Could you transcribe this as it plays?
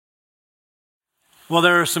Well,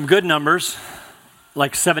 there are some good numbers,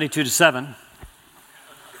 like 72 to 7.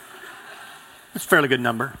 That's a fairly good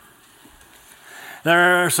number.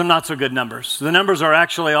 There are some not so good numbers. The numbers are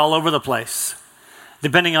actually all over the place,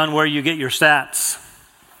 depending on where you get your stats.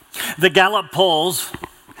 The Gallup polls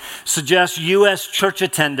suggest U.S. church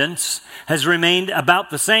attendance has remained about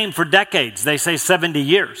the same for decades. They say 70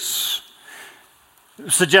 years,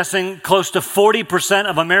 suggesting close to 40%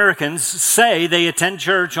 of Americans say they attend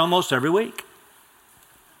church almost every week.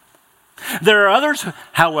 There are others,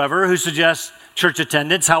 however, who suggest church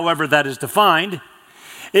attendance, however that is defined,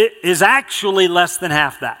 it is actually less than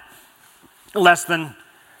half that. Less than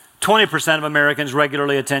 20% of Americans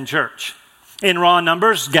regularly attend church. In raw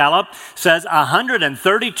numbers, Gallup says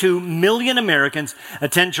 132 million Americans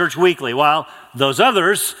attend church weekly, while those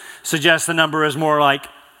others suggest the number is more like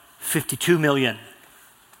 52 million.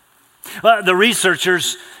 The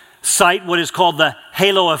researchers cite what is called the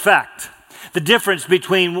halo effect, the difference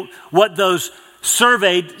between what those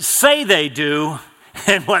surveyed say they do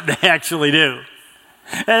and what they actually do.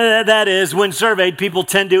 That is, when surveyed, people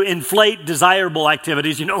tend to inflate desirable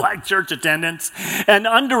activities, like church attendance, and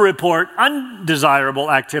underreport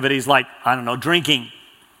undesirable activities like, drinking.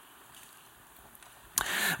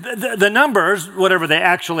 The numbers, whatever they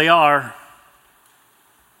actually are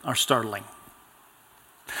startling.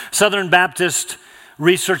 Southern Baptist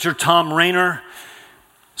researcher Tom Rainer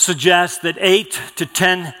suggests that 8,000 to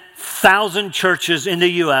 10,000 churches in the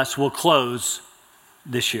U.S. will close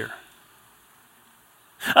this year.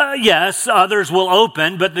 Yes, others will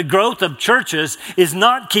open, but the growth of churches is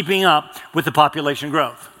not keeping up with the population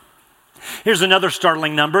growth. Here's another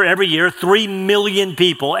startling number. Every year, 3 million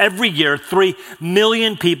people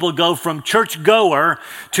go from churchgoer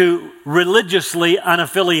to religiously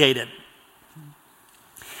unaffiliated.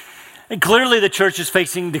 And clearly the church is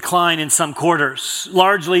facing decline in some quarters,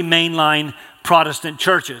 largely mainline Protestant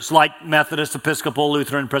churches like Methodist, Episcopal,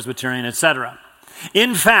 Lutheran, Presbyterian, etc.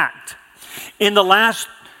 In fact, in the last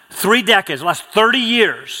 3 decades, last 30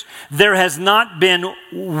 years, there has not been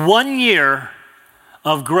 1 year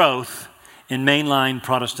of growth in mainline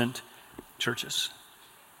Protestant churches.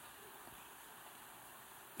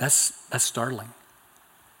 That's startling.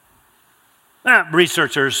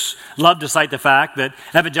 Researchers love to cite the fact that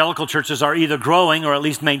evangelical churches are either growing or at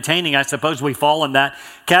least maintaining. I suppose we fall in that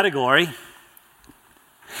category.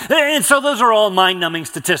 And so those are all mind-numbing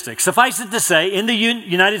statistics. Suffice it to say, in the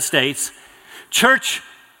United States, church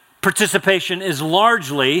participation is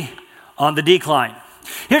largely on the decline.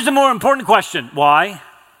 Here's the more important question. Why?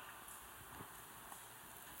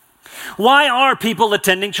 Why are people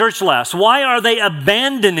attending church less? Why are they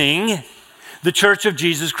abandoning the Church of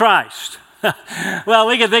Jesus Christ? Well,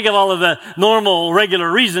 we can think of all of the normal,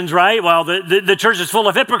 regular reasons, right? Well, the church is full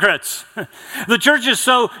of hypocrites. The church is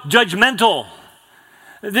so judgmental.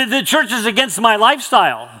 The church is against my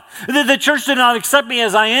lifestyle. The church did not accept me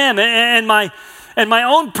as I am. And my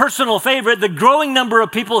own personal favorite, the growing number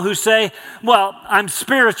of people who say, well, I'm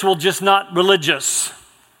spiritual, just not religious.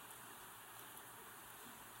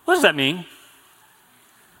 What does that mean?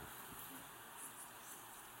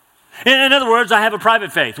 In other words, I have a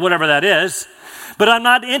private faith, whatever that is, but I'm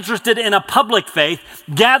not interested in a public faith,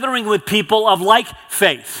 gathering with people of like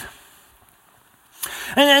faith.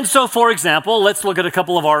 And so, for example, let's look at a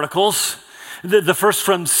couple of articles. The first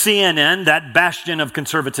from CNN, that bastion of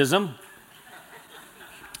conservatism.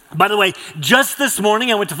 By the way, just this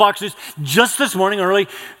morning, I went to Fox News, just this morning early,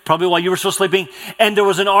 probably while you were still sleeping, and there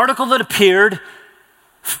was an article that appeared,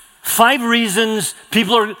 5 reasons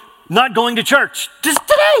people are not going to church, just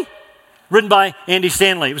today, written by Andy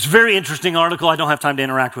Stanley. It was a very interesting article. I don't have time to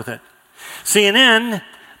interact with it. CNN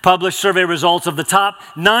published survey results of the top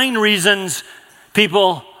 9 reasons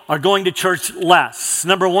people are going to church less.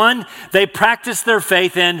 Number 1, they practice their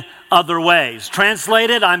faith in other ways.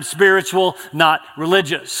 Translated, I'm spiritual, not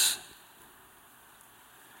religious.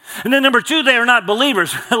 And then number 2, they are not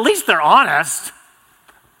believers. At least they're honest.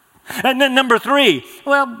 And then number 3,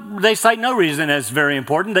 well, they cite no reason as very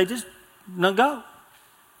important. They just don't go.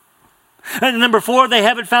 And number 4, they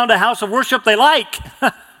haven't found a house of worship they like.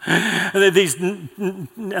 These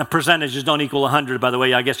percentages don't equal 100, by the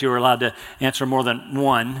way. I guess you were allowed to answer more than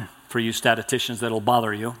one for you statisticians that'll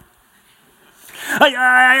bother you.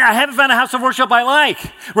 I haven't found a house of worship I like.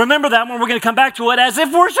 Remember that when we're going to come back to it, as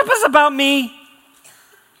if worship is about me.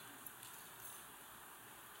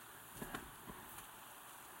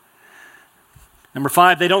 Number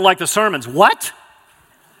 5, they don't like the sermons. What?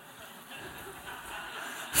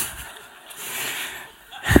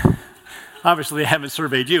 Obviously, they haven't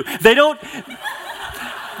surveyed you. They don't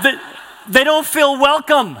feel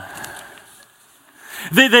welcome.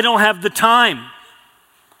 They don't have the time.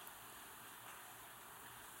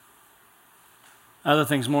 other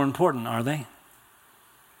things more important, are they?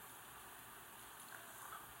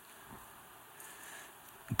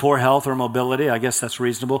 Poor health or mobility, I guess that's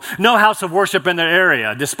reasonable. No house of worship in their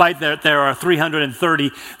area, despite that there are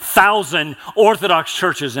 330,000 Orthodox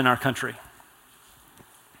churches in our country.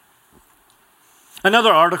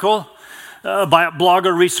 Another article by a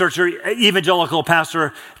blogger, researcher, evangelical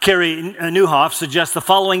pastor Carey Nieuwhof suggests the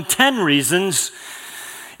following 10 reasons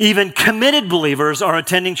even committed believers are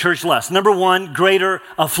attending church less. Number one, greater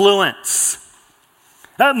affluence.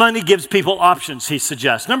 That money gives people options, he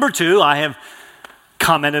suggests. Number two, I have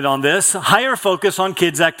commented on this, higher focus on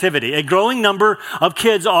kids' activity. A growing number of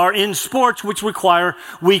kids are in sports which require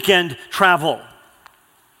weekend travel.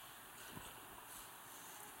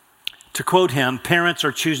 To quote him, parents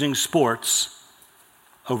are choosing sports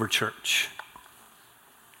over church.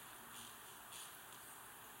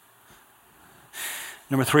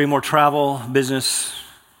 Number three, more travel, business,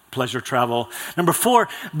 pleasure travel. Number four,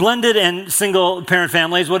 blended and single parent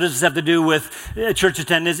families. What does this have to do with church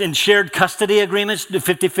attendance? In shared custody agreements,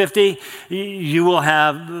 50-50, you will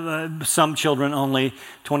have some children only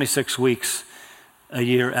 26 weeks a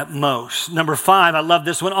year at most. Number five, I love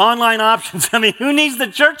this one, online options. I mean, who needs the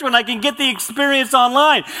church when I can get the experience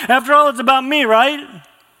online? After all, it's about me, right?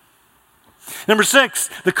 Number six,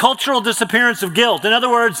 the cultural disappearance of guilt. In other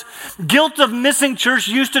words, guilt of missing church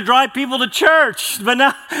used to drive people to church, but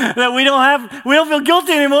now that we don't feel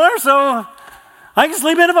guilty anymore, so I can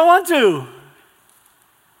sleep in if I want to.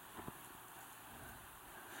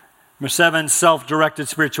 Number seven, self-directed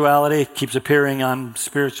spirituality keeps appearing. I'm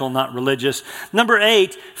spiritual, not religious. Number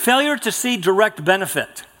eight, failure to see direct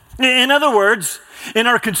benefit. In other words, in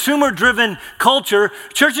our consumer-driven culture,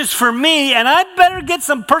 church is for me, and I better get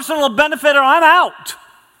some personal benefit or I'm out.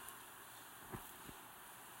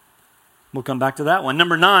 We'll come back to that one.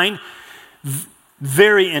 Number nine,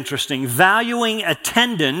 very interesting, valuing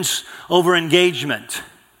attendance over engagement.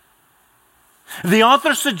 The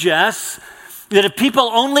author suggests that if people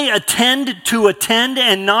only attend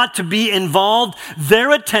and not to be involved,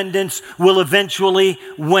 their attendance will eventually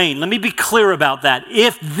wane. Let me be clear about that.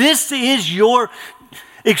 If this is your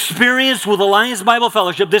experience with Alliance Bible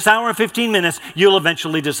Fellowship, this hour and 15 minutes, you'll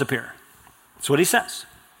eventually disappear. That's what he says.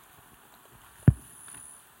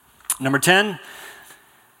 Number 10,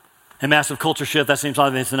 a massive culture shift. That seems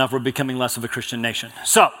obvious enough. We're becoming less of a Christian nation.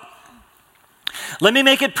 So, let me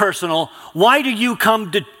make it personal. Why do you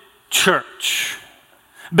come to church?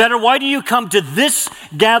 Better, why do you come to this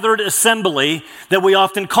gathered assembly that we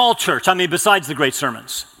often call church? I mean, besides the great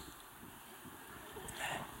sermons.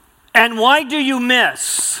 And why do you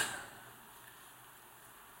miss?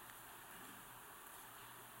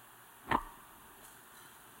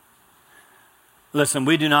 Listen,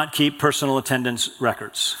 we do not keep personal attendance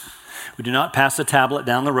records. We do not pass a tablet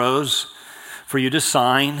down the rows for you to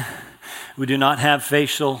sign. We do not have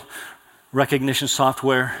facial recognition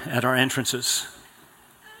software at our entrances.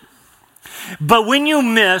 But when you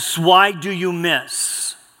miss, why do you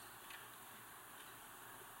miss?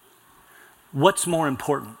 What's more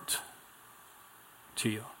important to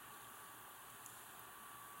you?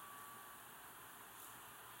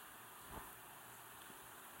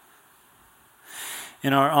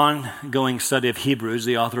 In our ongoing study of Hebrews,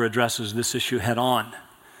 the author addresses this issue head on,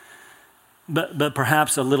 but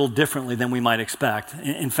perhaps a little differently than we might expect.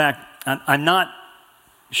 In fact, I'm not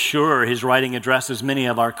sure his writing addresses many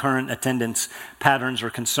of our current attendance patterns or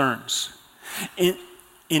concerns.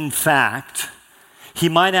 In fact, he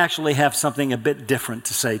might actually have something a bit different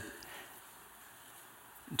to say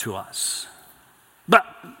to us. But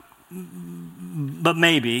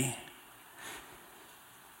maybe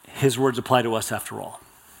his words apply to us after all.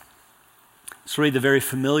 Let's read the very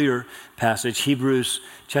familiar passage, Hebrews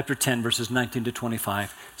chapter 10, verses 19 to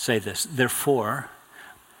 25. Say this, therefore,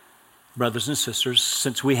 brothers and sisters,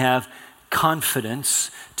 since we have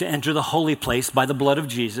confidence to enter the holy place by the blood of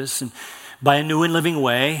Jesus and by a new and living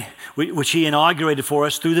way, which he inaugurated for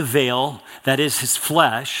us through the veil, that is his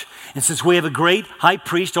flesh, and since we have a great high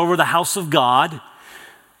priest over the house of God,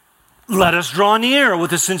 let us draw near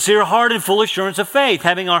with a sincere heart and full assurance of faith,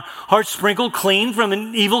 having our hearts sprinkled clean from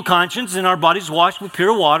an evil conscience and our bodies washed with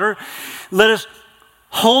pure water. Let us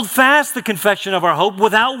hold fast the confession of our hope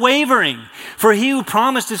without wavering, for he who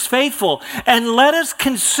promised is faithful. And let us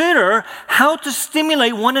consider how to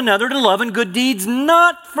stimulate one another to love and good deeds,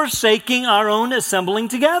 not forsaking our own assembling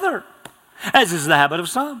together, as is the habit of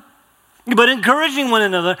some, but encouraging one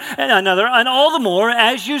another, and all the more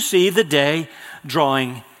as you see the day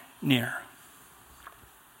drawing near.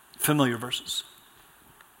 Familiar verses.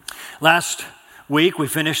 Last week we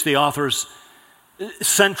finished the author's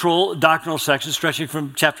central doctrinal section stretching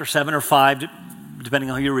from chapter 7 or 5 depending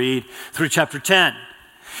on who you read, through chapter 10.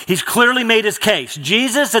 He's clearly made his case.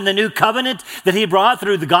 Jesus and the new covenant that he brought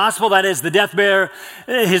through the gospel, that is his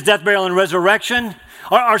death, burial, and resurrection,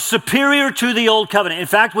 are superior to the old covenant. In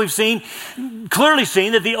fact, we've clearly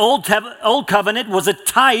seen that the old covenant was a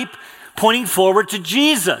type pointing forward to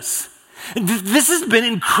Jesus. This has been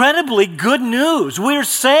incredibly good news. We're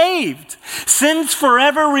saved. Sins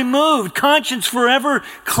forever removed. Conscience forever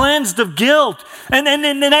cleansed of guilt. And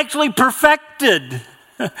actually perfected.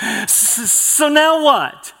 So now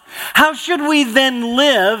what? How should we then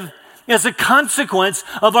live as a consequence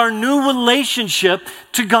of our new relationship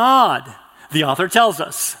to God? The author tells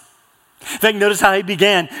us. In fact, notice how he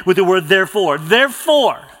began with the word therefore.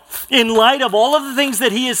 Therefore, in light of all of the things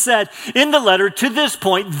that he has said in the letter to this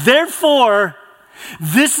point, therefore,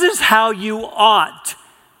 this is how you ought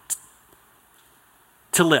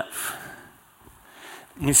to live.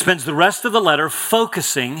 And he spends the rest of the letter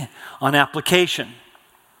focusing on application.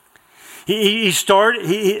 In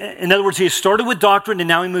other words, he started with doctrine and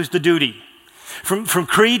now he moves to duty. From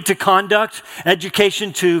creed to conduct,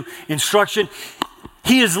 education to instruction.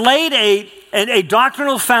 He has laid a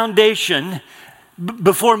doctrinal foundation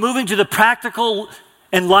before moving to the practical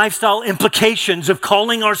and lifestyle implications of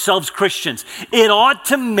calling ourselves Christians. It ought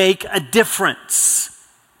to make a difference.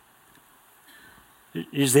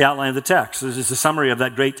 Here's the outline of the text. This is a summary of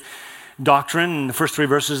that great doctrine in the first 3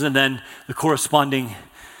 verses and then the corresponding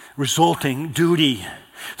resulting duty.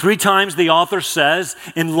 3 times the author says,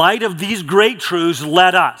 in light of these great truths,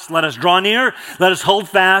 let us draw near, let us hold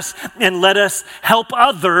fast, and let us help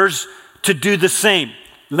others to do the same.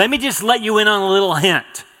 Let me just let you in on a little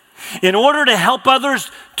hint. In order to help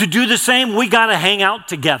others to do the same, we got to hang out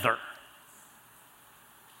together.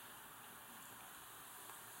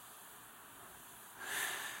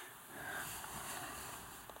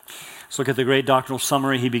 Let's look at the great doctrinal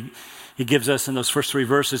summary he gives us in those first 3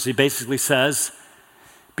 verses. He basically says,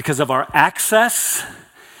 because of our access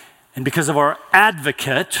and because of our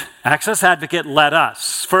advocate, let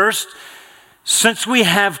us. First, since we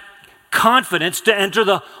have confidence to enter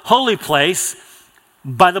the holy place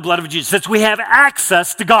by the blood of Jesus, since we have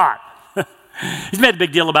access to God. He's made a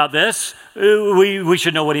big deal about this. We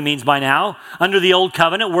should know what he means by now. Under the old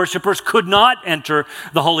covenant, worshipers could not enter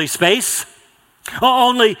the holy space.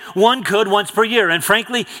 Only one could once per year. And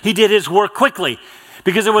frankly, he did his work quickly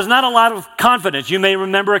because there was not a lot of confidence. You may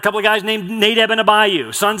remember a couple of guys named Nadab and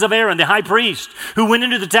Abihu, sons of Aaron, the high priest, who went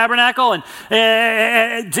into the tabernacle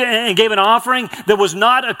and gave an offering that was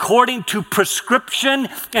not according to prescription,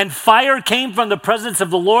 and fire came from the presence of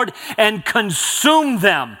the Lord and consumed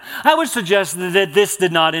them. I would suggest that this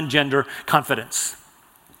did not engender confidence.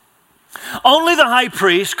 Only the high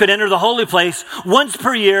priest could enter the holy place once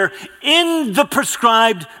per year in the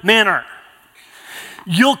prescribed manner.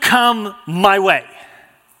 You'll come my way.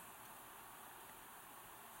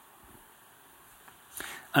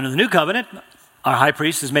 Under the new covenant, our high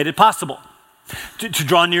priest has made it possible to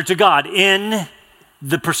draw near to God in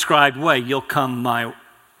the prescribed way. You'll come my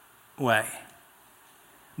way.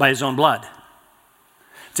 By his own blood.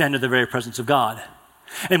 To enter the very presence of God.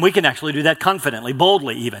 And we can actually do that confidently,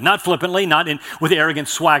 boldly even. Not flippantly, not with arrogant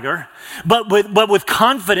swagger, but with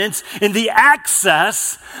confidence in the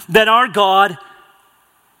access that our God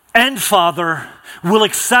and Father will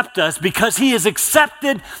accept us because he has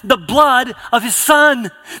accepted the blood of his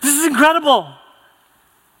Son. This is incredible.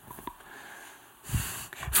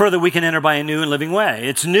 Further, we can enter by a new and living way.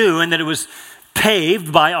 It's new in that it was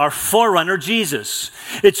paved by our forerunner, Jesus.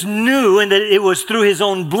 It's new in that it was through his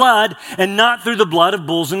own blood and not through the blood of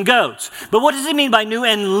bulls and goats. But what does he mean by new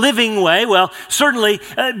and living way? Well, certainly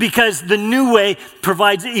because the new way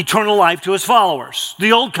provides eternal life to his followers.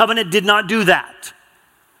 The old covenant did not do that.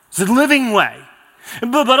 It's a living way.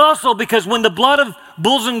 But also because when the blood of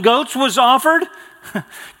bulls and goats was offered,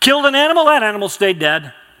 killed an animal, that animal stayed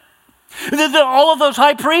dead. All of those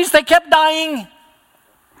high priests, they kept dying.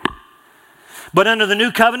 But under the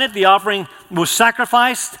new covenant, the offering was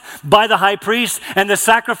sacrificed by the high priest, and the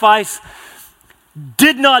sacrifice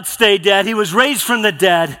did not stay dead. He was raised from the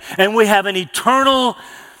dead, and we have an eternal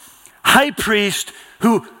high priest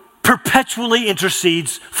who perpetually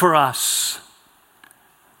intercedes for us.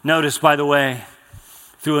 Notice, by the way,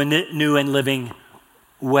 through a new and living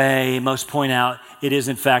way, most point out, it is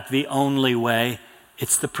in fact the only way.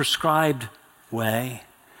 It's the prescribed way.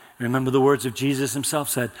 Remember the words of Jesus himself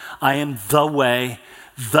said, I am the way,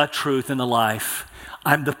 the truth, and the life.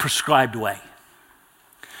 I'm the prescribed way.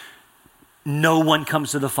 No one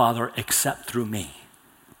comes to the Father except through me.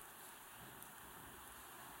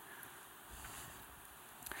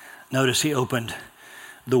 Notice he opened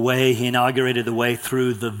the way. He inaugurated the way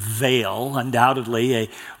through the veil, undoubtedly a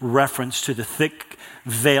reference to the thick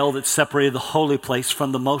veil that separated the holy place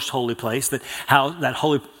from the most holy place, that housed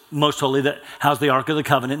the Ark of the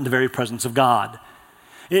Covenant in the very presence of God.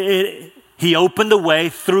 He opened the way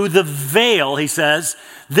through the veil, he says.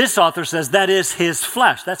 This author says that is his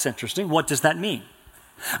flesh. That's interesting. What does that mean?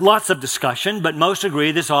 Lots of discussion, but most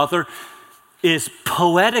agree this author is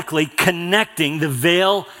poetically connecting the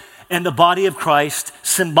veil and the body of Christ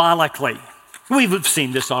symbolically. We've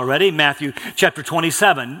seen this already. Matthew chapter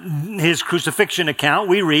 27, his crucifixion account,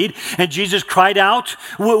 we read, and Jesus cried out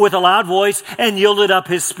with a loud voice and yielded up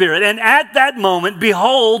his spirit. And at that moment,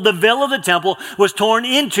 behold, the veil of the temple was torn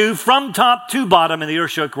into from top to bottom, and the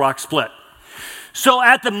earth shook, rock split. So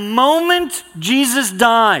at the moment Jesus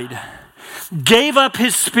died, gave up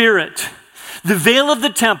his spirit, the veil of the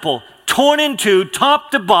temple torn into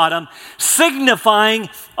top to bottom, signifying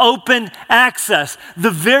open access.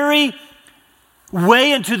 The very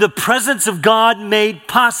way into the presence of God made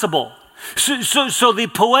possible. So the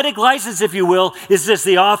poetic license, if you will, is this.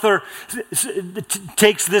 The author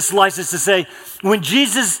takes this license to say, when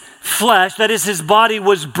Jesus' flesh, that is his body,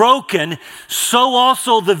 was broken, so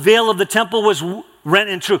also the veil of the temple was rent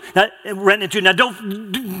into. Now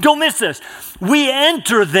don't miss this. We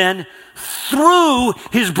enter then through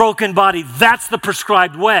his broken body. That's the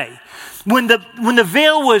prescribed way. When the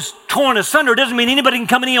veil was torn asunder, it doesn't mean anybody can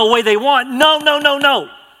come any old way they want. No.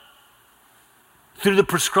 Through the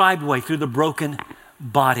prescribed way, through the broken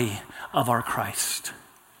body of our Christ.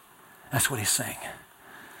 That's what he's saying.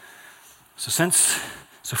 So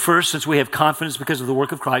first, since we have confidence because of the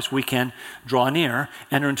work of Christ, we can draw near,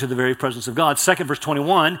 enter into the very presence of God. Second, verse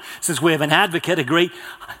 21, since we have an advocate, a great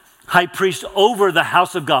high priest over the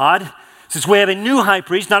house of God, since we have a new high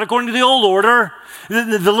priest, not according to the old order,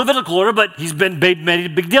 the Levitical order, but he's been made a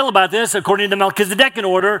big deal about this, according to the Melchizedekan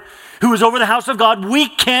order, who is over the house of God, we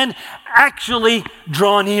can actually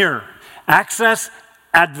draw near. Access,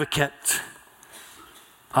 advocate.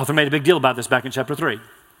 Author made a big deal about this back in chapter 3.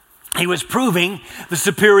 He was proving the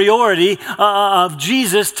superiority of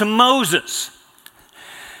Jesus to Moses.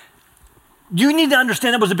 You need to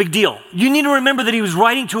understand that was a big deal. You need to remember that he was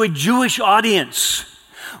writing to a Jewish audience.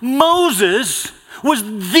 Moses was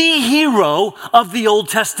the hero of the Old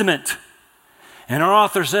Testament. And our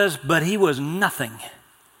author says, but he was nothing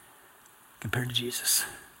compared to Jesus.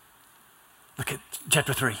 Look at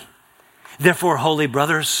chapter 3. Therefore, holy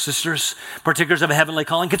brothers, sisters, partakers of a heavenly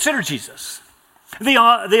calling, consider Jesus,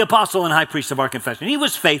 the apostle and high priest of our confession. He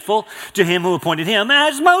was faithful to him who appointed him,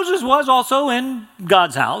 as Moses was also in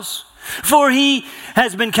God's house. For he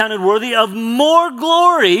has been counted worthy of more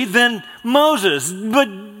glory than Moses, but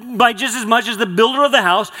by just as much as the builder of the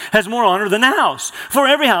house has more honor than the house. For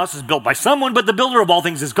every house is built by someone, but the builder of all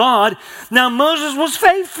things is God. Now Moses was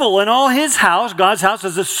faithful in all his house, God's house,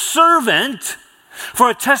 as a servant for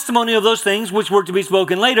a testimony of those things which were to be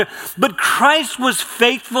spoken later. But Christ was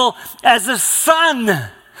faithful as a son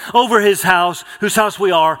over his house, whose house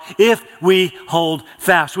we are, if we hold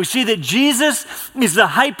fast. We see that Jesus is the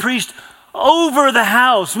high priest over the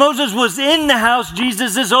house. Moses was in the house,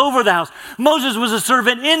 Jesus is over the house. Moses was a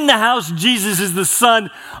servant in the house, Jesus is the son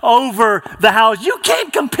over the house. You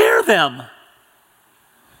can't compare them.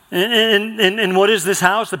 And what is this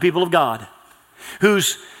house? The people of God,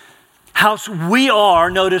 whose house we are,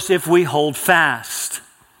 notice, if we hold fast.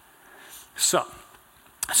 So,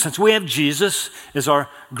 since we have Jesus as our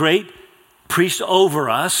great priest over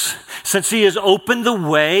us, since he has opened the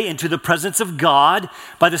way into the presence of God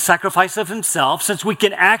by the sacrifice of himself, since we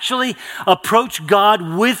can actually approach God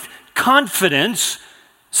with confidence,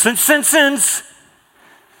 since,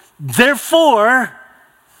 therefore,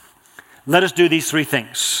 let us do these three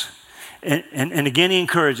things. And again, he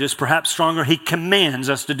encourages, perhaps stronger, he commands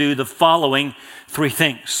us to do the following three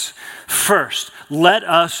things. First, let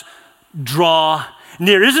us draw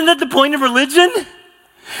near. Isn't that the point of religion?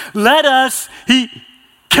 He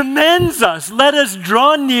commends us, let us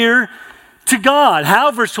draw near to God.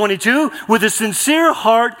 How? Verse 22, with a sincere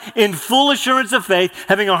heart in full assurance of faith,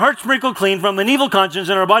 having our hearts sprinkled clean from an evil conscience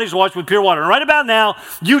and our bodies washed with pure water. And right about now,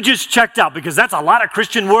 you just checked out because that's a lot of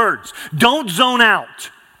Christian words. Don't zone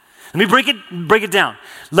out. Let me break it down.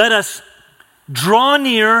 Let us draw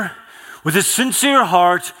near with a sincere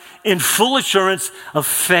heart in full assurance of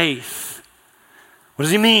faith. What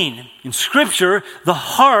does he mean? In Scripture, the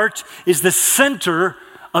heart is the center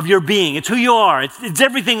of your being. It's who you are. It's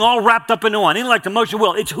everything all wrapped up into one. Intellect, emotion,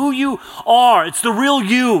 will. It's who you are. It's the real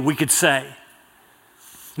you, we could say.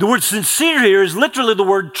 The word sincere here is literally the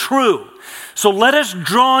word true. So let us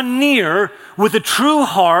draw near with a true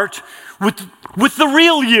heart, with the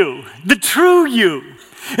real you, the true you.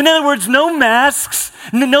 In other words, no masks,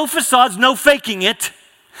 no facades, no faking it.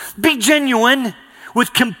 Be genuine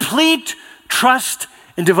with complete trust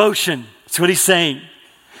and devotion. That's what he's saying.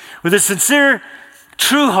 With a sincere,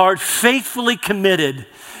 true heart, faithfully committed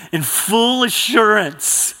in full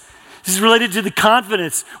assurance. This is related to the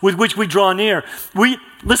confidence with which we draw near. We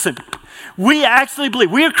actually believe,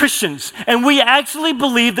 we are Christians, and we actually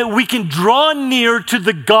believe that we can draw near to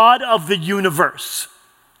the God of the universe.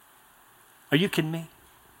 Are you kidding me?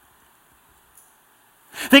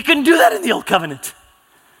 They couldn't do that in the Old Covenant.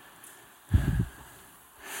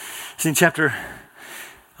 See, in chapter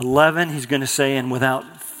 11, he's going to say, and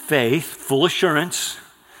without faith, full assurance,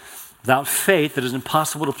 without faith it is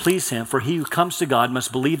impossible to please him, for he who comes to God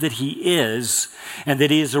must believe that he is, and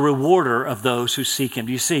that he is a rewarder of those who seek him.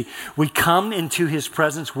 Do you see? We come into his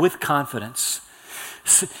presence with confidence,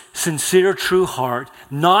 sincere, true heart,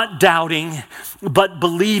 not doubting, but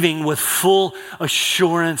believing with full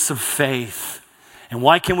assurance of faith. And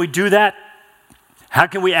why can we do that? How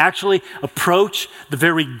can we actually approach the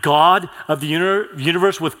very God of the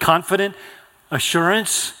universe with confident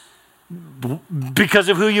assurance? Because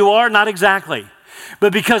of who you are? Not exactly.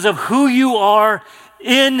 But because of who you are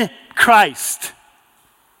in Christ.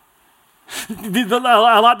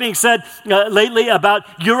 A lot being said lately about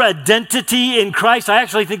your identity in Christ. I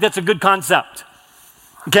actually think that's a good concept.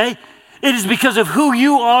 Okay? It is because of who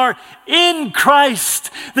you are in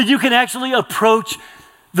Christ that you can actually approach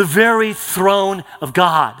the very throne of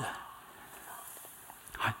God.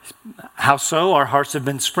 How so? Our hearts have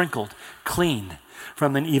been sprinkled clean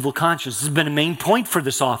from an evil conscience. This has been a main point for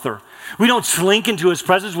this author. We don't slink into his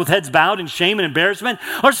presence with heads bowed in shame and embarrassment.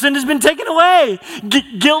 Our sin has been taken away,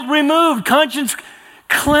 guilt removed, conscience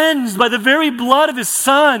cleansed by the very blood of his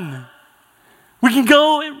Son. We can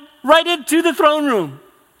go right into the throne room.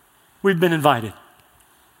 We've been invited.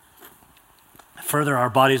 Further, our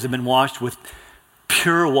bodies have been washed with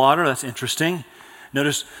pure water. That's interesting.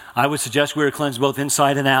 Notice, I would suggest we are cleansed both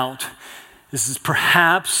inside and out. This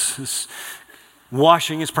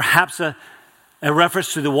washing is perhaps a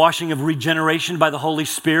reference to the washing of regeneration by the Holy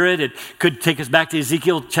Spirit. It could take us back to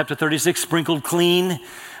Ezekiel chapter 36, sprinkled clean.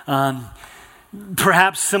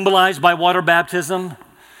 Perhaps symbolized by water baptism.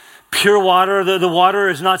 Pure water, the water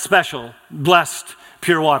is not special. Blessed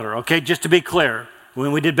pure water, okay? Just to be clear.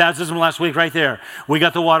 When we did baptism last week right there, we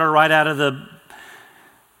got the water right out of the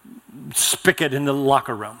spigot in the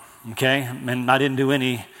locker room, okay? And I didn't do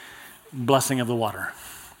any blessing of the water.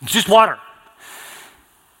 It's just water.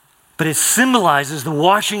 But it symbolizes the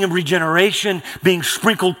washing of regeneration, being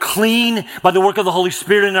sprinkled clean by the work of the Holy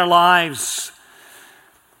Spirit in our lives.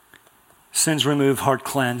 Sins removed, heart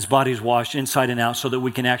cleansed, bodies washed inside and out so that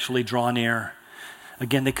we can actually draw near.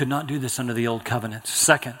 Again, they could not do this under the old covenant.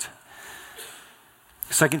 Second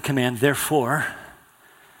command, therefore,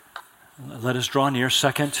 let us draw near.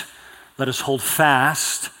 Second, let us hold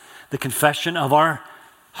fast the confession of our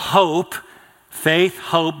hope, faith,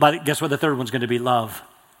 hope, but guess what the third one's going to be? Love.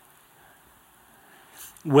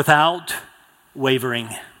 Without wavering.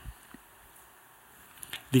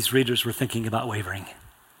 These readers were thinking about wavering.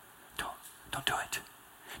 Don't do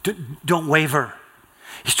it. Don't waver.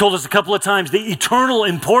 He's told us a couple of times the eternal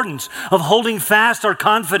importance of holding fast our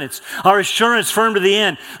confidence, our assurance firm to the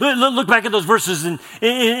end. Look back at those verses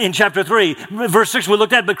in chapter 3. Verse 6 we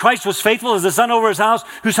looked at, but Christ was faithful as the Son over his house,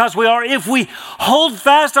 whose house we are, if we hold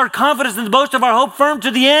fast our confidence and the boast of our hope firm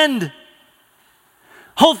to the end.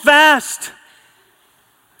 Hold fast.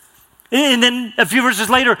 And then a few verses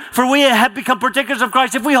later, for we have become partakers of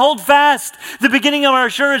Christ if we hold fast the beginning of our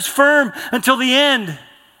assurance firm until the end.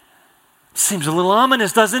 Seems a little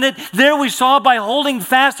ominous, doesn't it? There we saw by holding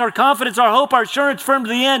fast our confidence, our hope, our assurance firm to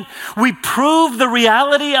the end, we prove the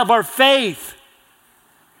reality of our faith.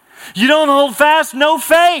 You don't hold fast, no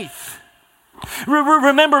faith.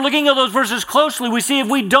 Remember, looking at those verses closely, we see if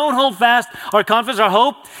we don't hold fast our confidence, our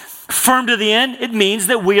hope, firm to the end, it means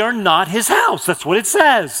that we are not his house. That's what it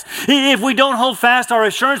says. If we don't hold fast our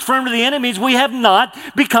assurance firm to the end, it means we have not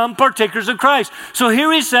become partakers of Christ. So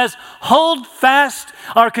here he says, hold fast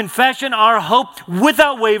our confession, our hope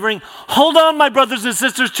without wavering. Hold on, my brothers and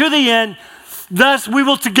sisters, to the end. Thus we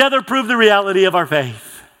will together prove the reality of our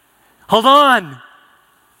faith. Hold on.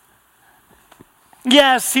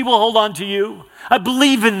 Yes, he will hold on to you. I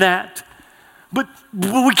believe in that. But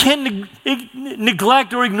we can't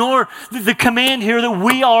neglect or ignore the command here that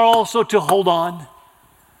we are also to hold on.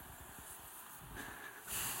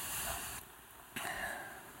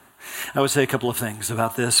 I would say a couple of things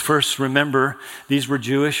about this. First, remember, these were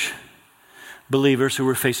Jewish believers who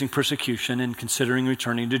were facing persecution and considering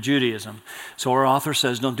returning to Judaism. So our author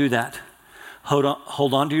says, don't do that.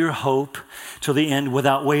 Hold on to your hope till the end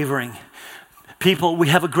without wavering. People, we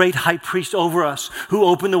have a great high priest over us who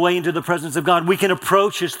opened the way into the presence of God. We can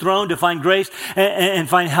approach his throne to find grace and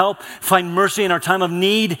find help, find mercy in our time of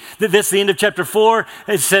need. That's the end of chapter 4.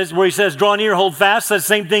 It says, where he says, draw near, hold fast. That's the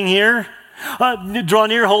same thing here. Draw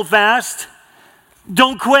near, hold fast.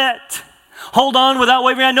 Don't quit. Hold on without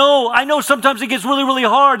wavering. I know sometimes it gets really, really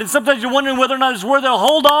hard, and sometimes you're wondering whether or not it's worth it.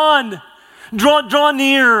 Hold on. Draw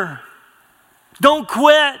near. Don't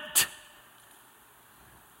quit.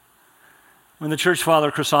 When the church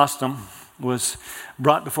father Chrysostom was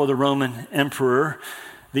brought before the Roman emperor,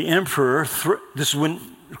 the emperor, this is when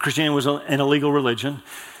Christianity was an illegal religion,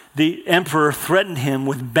 the emperor threatened him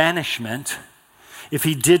with banishment if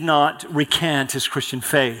he did not recant his Christian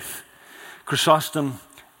faith. Chrysostom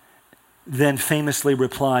then famously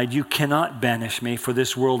replied, "You cannot banish me, for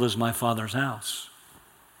this world is my Father's house."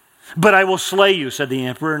 "But I will slay you," said the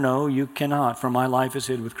emperor. "No, you cannot, for my life is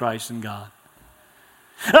hid with Christ in God."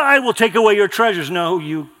 "I will take away your treasures." "No,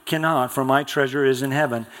 you cannot, for my treasure is in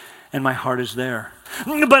heaven, and my heart is there."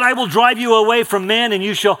 "But I will drive you away from men, and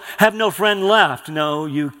you shall have no friend left." "No,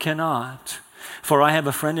 you cannot, for I have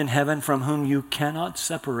a friend in heaven from whom you cannot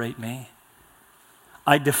separate me.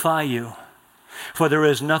 I defy you, for there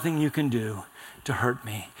is nothing you can do to hurt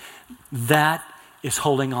me." That is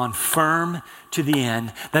holding on firm to the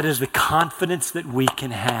end. That is the confidence that we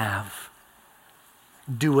can have.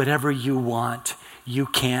 Do whatever you want. You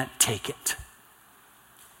can't take it.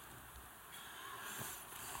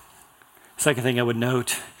 Second thing I would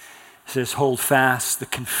note says, hold fast the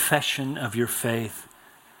confession of your faith.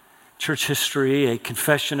 Church history, a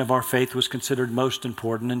confession of our faith was considered most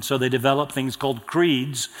important, and so they developed things called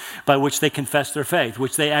creeds by which they confessed their faith,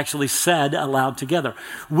 which they actually said aloud together.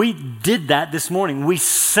 We did that this morning. We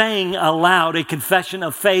sang aloud a confession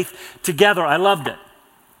of faith together. I loved it.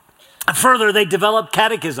 Further, they developed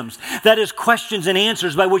catechisms, that is, questions and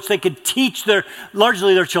answers by which they could teach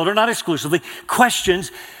largely their children, not exclusively,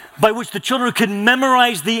 questions by which the children could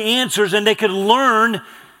memorize the answers and they could learn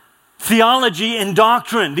theology and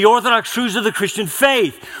doctrine, the orthodox truths of the Christian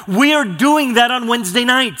faith. We are doing that on Wednesday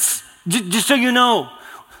nights, just so you know,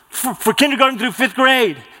 for kindergarten through 5th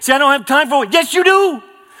grade. See, I don't have time for it. Yes, you do.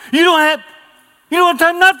 You don't have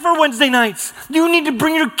time not for Wednesday nights. You need to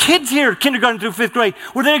bring your kids here, kindergarten through 5th grade,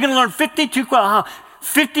 where they're going to learn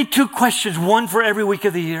 52 questions, one for every week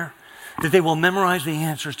of the year, that they will memorize the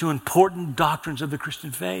answers to important doctrines of the Christian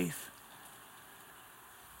faith.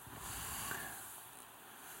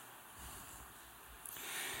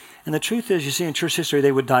 And the truth is, you see, in church history,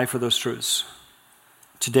 they would die for those truths.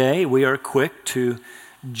 Today, we are quick to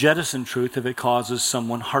jettison truth if it causes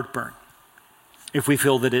someone heartburn, if we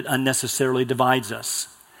feel that it unnecessarily divides us.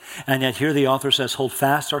 And yet here the author says, hold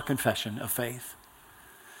fast our confession of faith.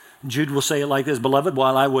 Jude will say it like this: "Beloved,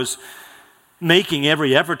 while I was making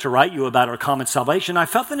every effort to write you about our common salvation, I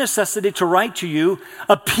felt the necessity to write to you,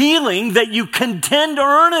 appealing that you contend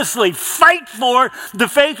earnestly, fight for the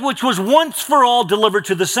faith which was once for all delivered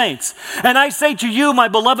to the saints. And I say to you, my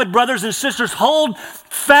beloved brothers and sisters, hold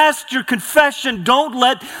fast your confession. Don't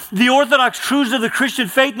let the orthodox truths of the Christian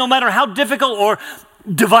faith, no matter how difficult or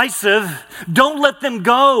divisive, don't let them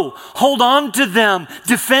go. Hold on to them,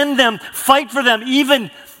 defend them, fight for them,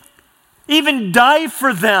 even die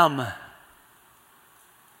for them."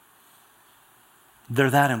 They're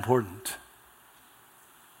that important.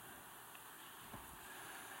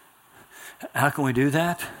 How can we do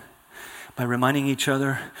that? By reminding each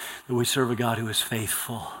other that we serve a God who is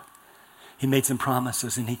faithful. He made some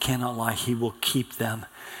promises and he cannot lie. He will keep them.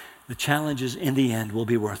 The challenges in the end will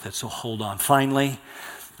be worth it, so hold on. Finally,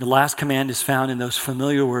 the last command is found in those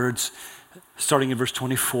familiar words, starting in verse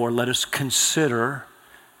 24. Let us consider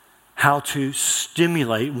how to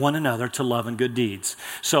stimulate one another to love and good deeds.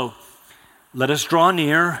 So, let us draw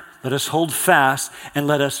near, let us hold fast, and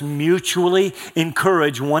let us mutually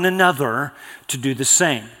encourage one another to do the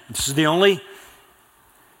same. This is the only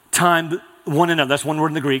time one another, that's one word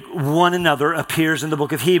in the Greek, one another appears in the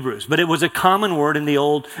book of Hebrews. But it was a common word in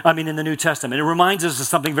the New Testament. It reminds us of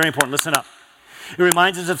something very important. Listen up. It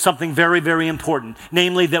reminds us of something very, very important.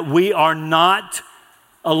 Namely, that we are not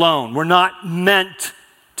alone. We're not meant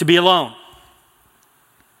to be alone.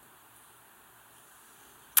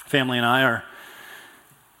 Family and I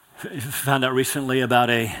found out recently about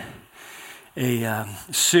a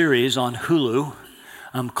series on Hulu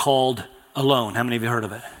called Alone. How many of you heard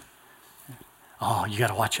of it? Oh, you got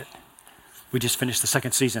to watch it. We just finished the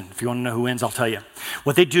 2nd season. If you want to know who wins, I'll tell you.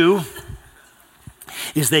 What they do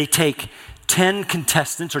is they take 10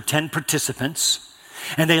 contestants or 10 participants,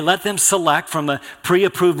 and they let them select from a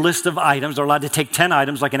pre-approved list of items. They're allowed to take 10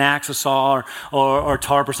 items, like an axe, a saw, or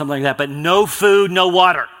tarp, or something like that, but no food, no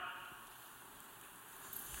water.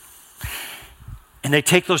 And they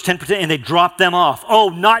take those 10% and they drop them off. Oh,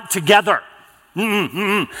 not together.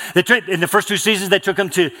 In the first 2 seasons, they took them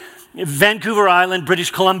to Vancouver Island,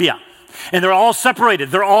 British Columbia. And they're all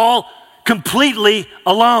separated. They're all completely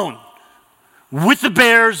alone with the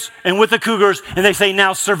bears and with the cougars. And they say,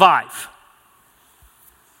 now survive.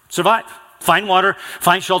 Survive. Find water,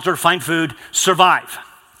 find shelter, find food, survive.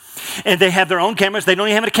 And they have their own cameras. They don't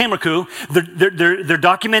even have a camera crew. They're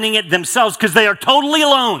documenting it themselves because they are totally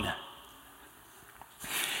alone.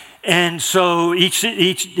 And so each week,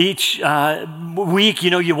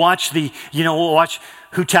 you watch watch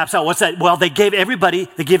who taps out. What's that? Well, they give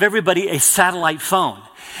everybody a satellite phone.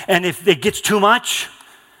 And if it gets too much,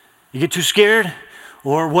 you get too scared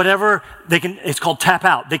or whatever, it's called tap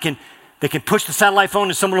out. They can push the satellite phone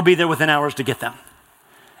and someone will be there within hours to get them.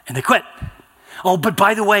 And they quit. Oh, but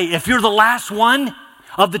by the way, if you're the last one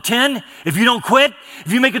of the 10, if you don't quit,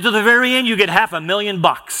 if you make it to the very end, you get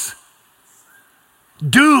 $500,000.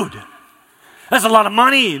 Dude, that's a lot of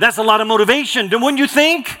money. That's a lot of motivation. Wouldn't you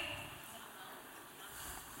think?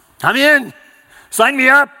 I'm in. Sign me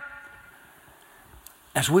up.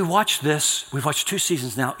 As we watch this, we've watched 2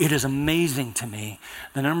 seasons now. It is amazing to me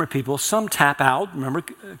the number of people, some tap out. Remember,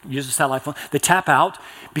 use the satellite phone. They tap out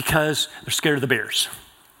because they're scared of the bears.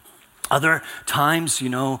 Other times,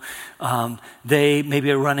 they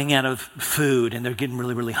maybe are running out of food and they're getting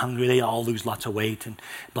really, really hungry. They all lose lots of weight and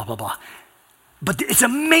blah, blah, blah. But it's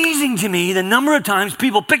amazing to me the number of times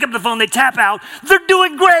people pick up the phone, they tap out, they're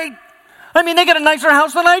doing great. I mean, they get a nicer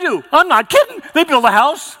house than I do. I'm not kidding. They build a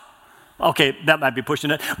house. Okay, that might be pushing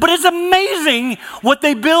it. But it's amazing what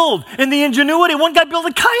they build and the ingenuity. One guy built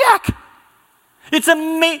a kayak. It's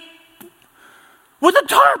amazing. With a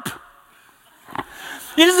tarp.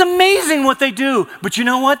 It is amazing what they do. But you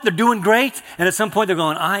know what? They're doing great. And at some point they're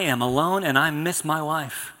going, I am alone and I miss my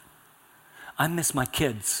wife. I miss my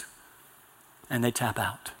kids. And they tap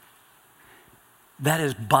out. That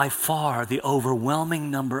is by far the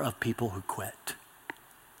overwhelming number of people who quit.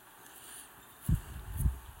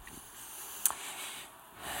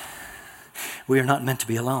 We are not meant to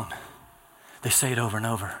be alone. They say it over and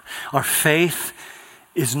over. Our faith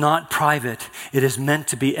is not private. It is meant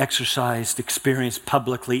to be exercised, experienced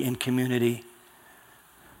publicly in community.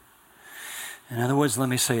 In other words, let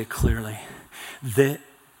me say it clearly. That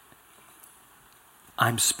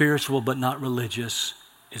I'm spiritual but not religious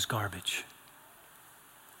is garbage.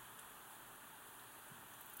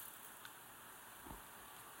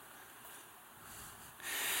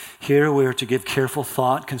 Here we are to give careful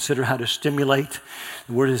thought, consider how to stimulate.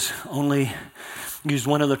 The word is only used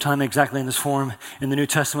one other time exactly in this form in the New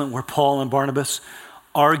Testament where Paul and Barnabas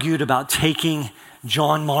argued about taking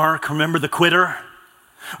John Mark, remember the quitter,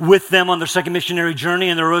 with them on their second missionary journey,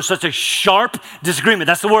 and there was such a sharp disagreement.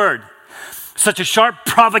 That's the word. Such a sharp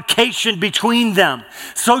provocation between them.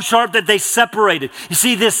 So sharp that they separated. You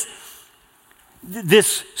see, this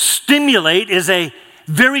stimulate is a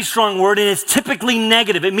very strong word, and it's typically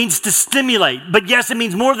negative. It means to stimulate. But yes, it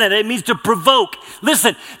means more than that. It means to provoke.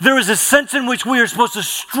 Listen, there is a sense in which we are supposed to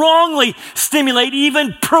strongly stimulate,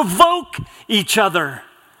 even provoke each other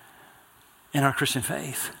in our Christian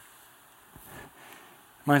faith.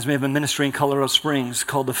 Reminds me of a ministry in Colorado Springs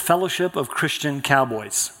called the Fellowship of Christian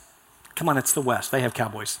Cowboys. Come on, it's the West. They have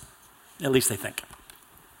cowboys. At least they think.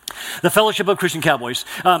 The Fellowship of Christian Cowboys.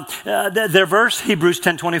 Their verse, Hebrews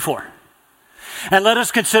 10:24. And let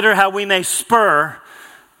us consider how we may spur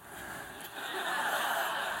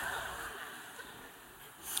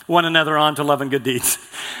one another on to love and good deeds.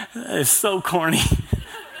 It's so corny.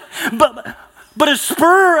 But a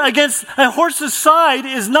spur against a horse's side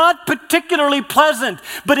is not particularly pleasant,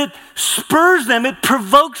 but it spurs them, it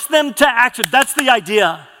provokes them to action. That's the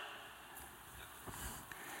idea.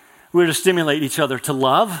 We're to stimulate each other to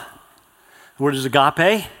love. The word is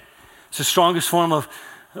agape. It's the strongest form of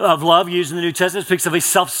love used in the New Testament. It speaks of a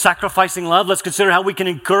self-sacrificing love. Let's consider how we can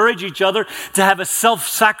encourage each other to have a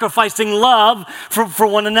self-sacrificing love for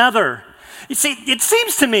one another. You see, it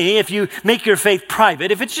seems to me if you make your faith private,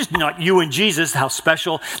 if it's just not you and Jesus, how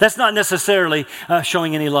special, that's not necessarily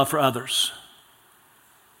showing any love for others.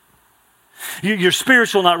 You're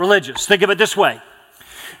spiritual, not religious. Think of it this way.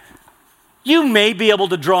 You may be able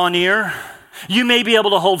to draw near. You may be able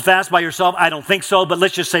to hold fast by yourself. I don't think so, but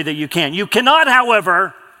let's just say that you can. You cannot,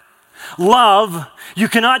 however, love. You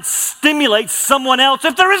cannot stimulate someone else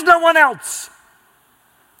if there is no one else.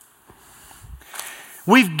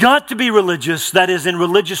 We've got to be religious, that is, in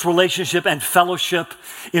religious relationship and fellowship,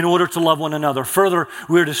 in order to love one another. Further,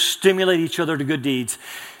 we're to stimulate each other to good deeds,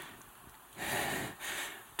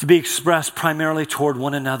 to be expressed primarily toward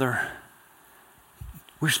one another.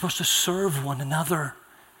 We're supposed to serve one another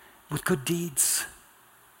with good deeds.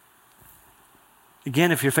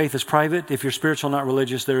 Again, if your faith is private, if you're spiritual, not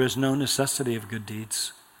religious, there is no necessity of good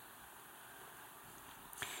deeds.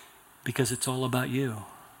 Because it's all about you.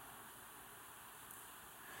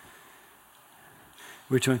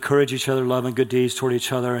 We're to encourage each other, love and good deeds toward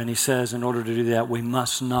each other. And he says, in order to do that, we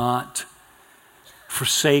must not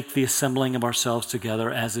forsake the assembling of ourselves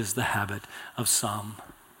together, as is the habit of some.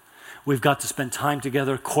 We've got to spend time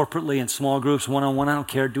together corporately in small groups, one-on-one. I don't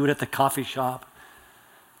care. Do it at the coffee shop.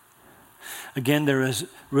 Again, there is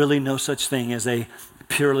really no such thing as a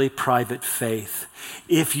purely private faith.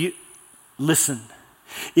 If you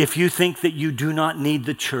think that you do not need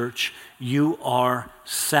the church, you are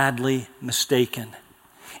sadly mistaken.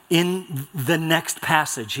 In the next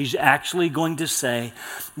passage, he's actually going to say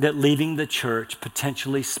that leaving the church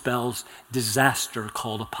potentially spells disaster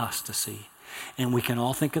called apostasy. And we can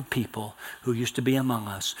all think of people who used to be among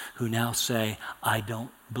us who now say, I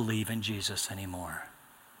don't believe in Jesus anymore.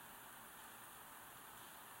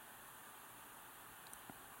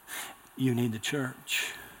 You need the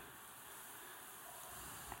church.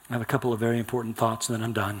 I have a couple of very important thoughts, and then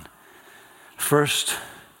I'm done. First,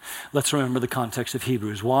 let's remember the context of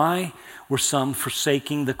Hebrews. Why were some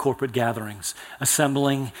forsaking the corporate gatherings,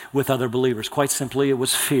 assembling with other believers? Quite simply, it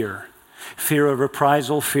was fear. Fear of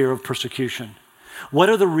reprisal, fear of persecution. What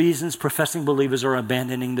are the reasons professing believers are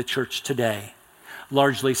abandoning the church today?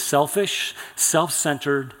 Largely selfish,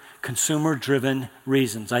 self-centered, consumer-driven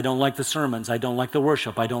reasons. I don't like the sermons. I don't like the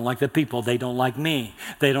worship. I don't like the people. They don't like me.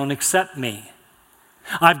 They don't accept me.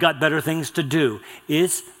 I've got better things to do.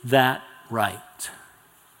 Is that right?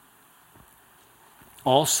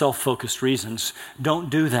 All self-focused reasons. Don't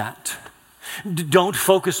do that. Don't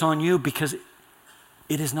focus on you, because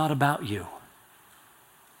it is not about you.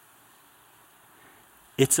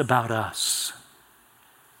 It's about us.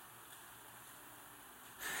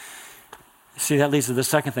 See, that leads to the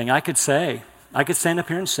second thing. I could stand up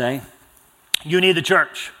here and say, you need the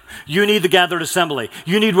church. You need the gathered assembly.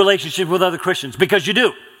 You need relationship with other Christians, because you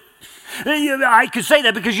do. I could say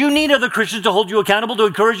that because you need other Christians to hold you accountable, to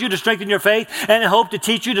encourage you, to strengthen your faith, and hope to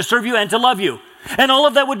teach you, to serve you, and to love you. And all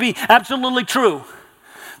of that would be absolutely true.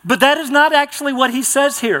 But that is not actually what he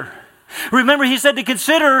says here. Remember, he said to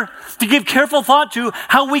give careful thought to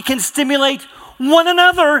how we can stimulate one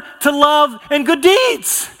another to love and good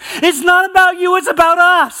deeds. It's not about you, it's about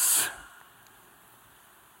us.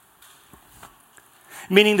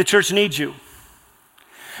 Meaning the church needs you.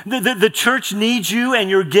 The church needs you and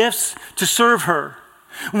your gifts to serve her.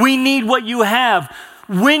 We need what you have.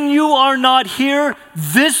 When you are not here,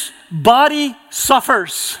 this body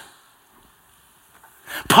suffers.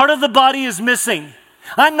 Part of the body is missing.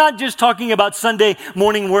 I'm not just talking about Sunday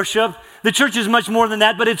morning worship. The church is much more than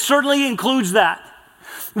that, but it certainly includes that.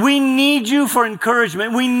 We need you for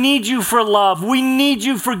encouragement. We need you for love. We need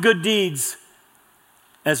you for good deeds.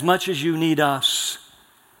 As much as you need us.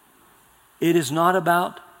 It is not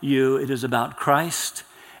about you. It is about Christ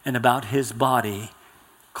and about his body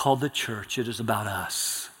called the church. It is about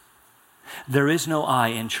us. There is no I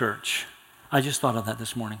in church. I just thought of that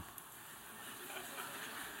this morning.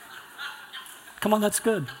 Come on, that's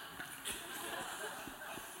good.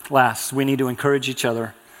 Last, we need to encourage each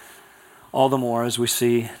other all the more as we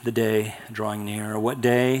see the day drawing near. What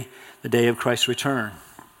day? The day of Christ's return.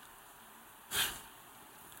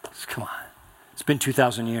 Come on. It's been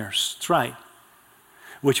 2,000 years. That's right.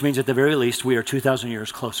 Which means at the very least, we are 2,000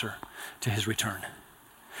 years closer to his return.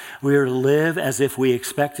 We are to live as if we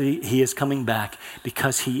expect he is coming back,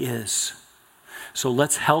 because he is. So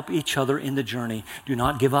let's help each other in the journey. Do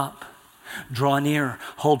not give up. Draw near,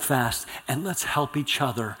 hold fast, and let's help each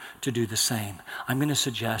other to do the same. I'm going to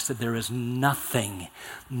suggest that there is nothing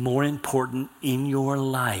more important in your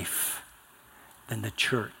life than the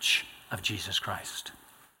church of Jesus Christ.